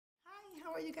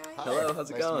you guys? Hello, how's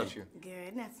it going? Nice to meet you.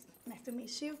 Good. Nice to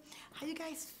meet you. How you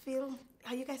guys feel?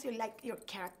 How you guys feel like your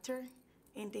character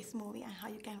in this movie, and how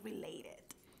you can relate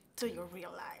it to your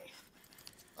real life?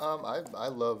 I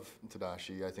love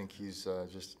Tadashi. I think he's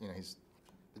just, he's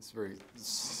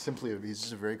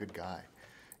just a very good guy.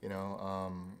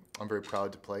 I'm very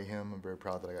proud to play him. I'm very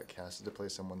proud that I got casted to play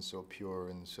someone so pure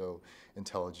and so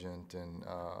intelligent and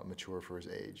mature for his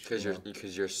age.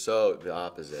 Because you're so the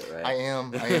opposite, right? I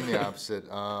am the opposite.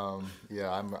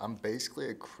 Yeah, I'm basically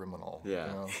a criminal.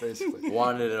 Yeah. Basically.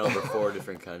 Wanted in over 4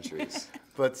 different countries.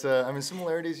 But I mean,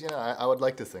 similarities. I would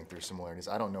like to think there's similarities.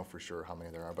 I don't know for sure how many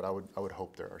there are, but I would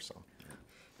hope there are some.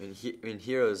 I mean,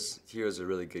 Hiro's a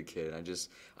really good kid. I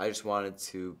just wanted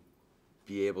to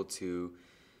be able to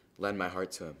lend my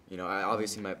heart to him.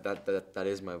 Obviously that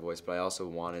is my voice, but I also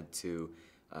wanted to,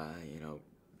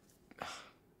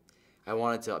 I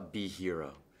wanted to be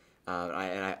Hiro,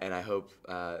 and I hope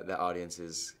that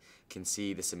audiences can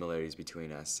see the similarities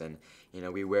between us. And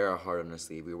we wear our heart on our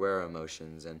sleeve, we wear our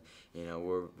emotions, and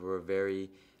we're very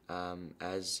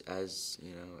as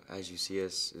you see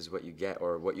us is what you get,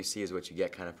 or what you see is what you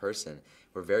get kind of person.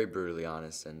 We're very brutally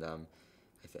honest, and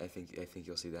I think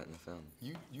you'll see that in the film.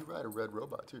 You ride a red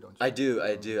robot too, don't you? I do.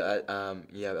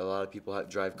 Yeah, a lot of people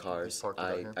drive cars.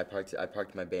 I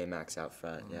parked my Baymax out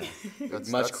front. Yeah.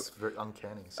 That's very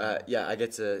uncanny. So. Yeah, I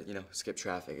get to skip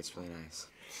traffic. It's really nice.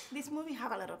 This movie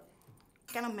have a lot of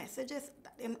kind of messages,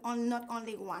 and not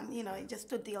only one.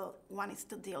 One is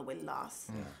to deal with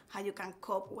loss, how you can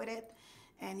cope with it,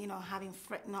 and having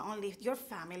not only your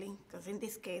family, because in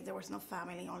this case there was no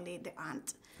family, only the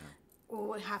aunt.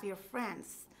 Or have your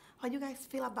friends. How you guys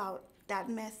feel about that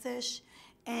message?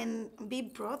 And be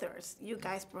brothers, you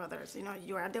guys brothers.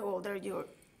 You are the older. You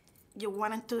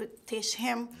wanted to teach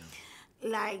him,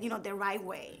 the right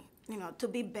way. To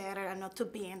be better and not to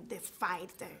be in the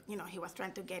fight that he was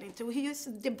trying to get into. He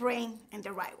used the brain in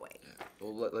the right way. Yeah.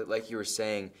 Well, like you were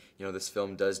saying, this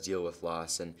film does deal with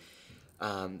loss, and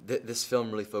this film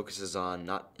really focuses on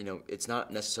it's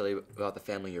not necessarily about the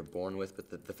family you're born with,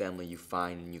 but the family you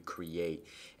find and you create.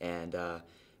 And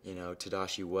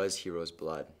Tadashi was Hiro's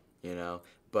blood,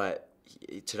 but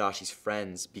Tadashi's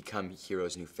friends become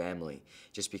Hiro's new family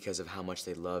just because of how much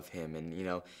they love him, and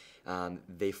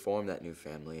they form that new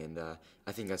family. And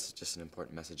I think that's just an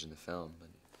important message in the film. But.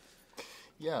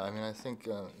 Yeah, I mean, I think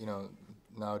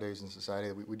nowadays in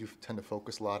society we do tend to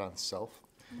focus a lot on self.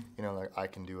 Like I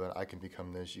can do it, I can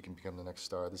become this, you can become the next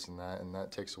star, this and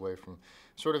that takes away from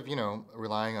sort of,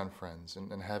 relying on friends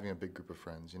and having a big group of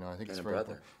friends. I think it's very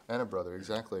important. And a brother,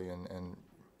 exactly. And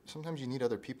sometimes you need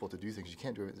other people to do things. You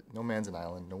can't do it. No man's an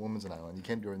island, no woman's an island. You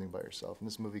can't do everything by yourself. And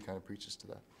this movie kind of preaches to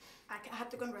that. I have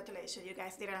to congratulate you. You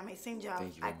guys did an amazing job.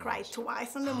 Thank you I cried much.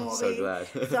 Twice on the movie. I'm so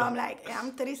glad. So I'm like,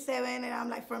 I'm 37, and I'm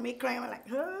like, for me crying, I'm like,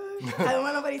 I don't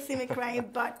want nobody to see me crying,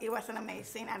 but it was an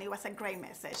amazing, and it was a great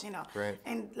message, Great.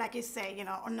 And like you say,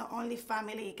 not only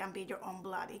family, it can be your own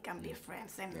blood, it can be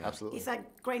friends, and Absolutely. It's a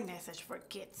great message for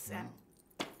kids, and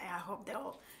I hope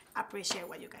they'll appreciate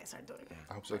what you guys are doing.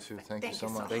 I hope so too. Thank you so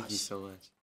much. Thank you so much.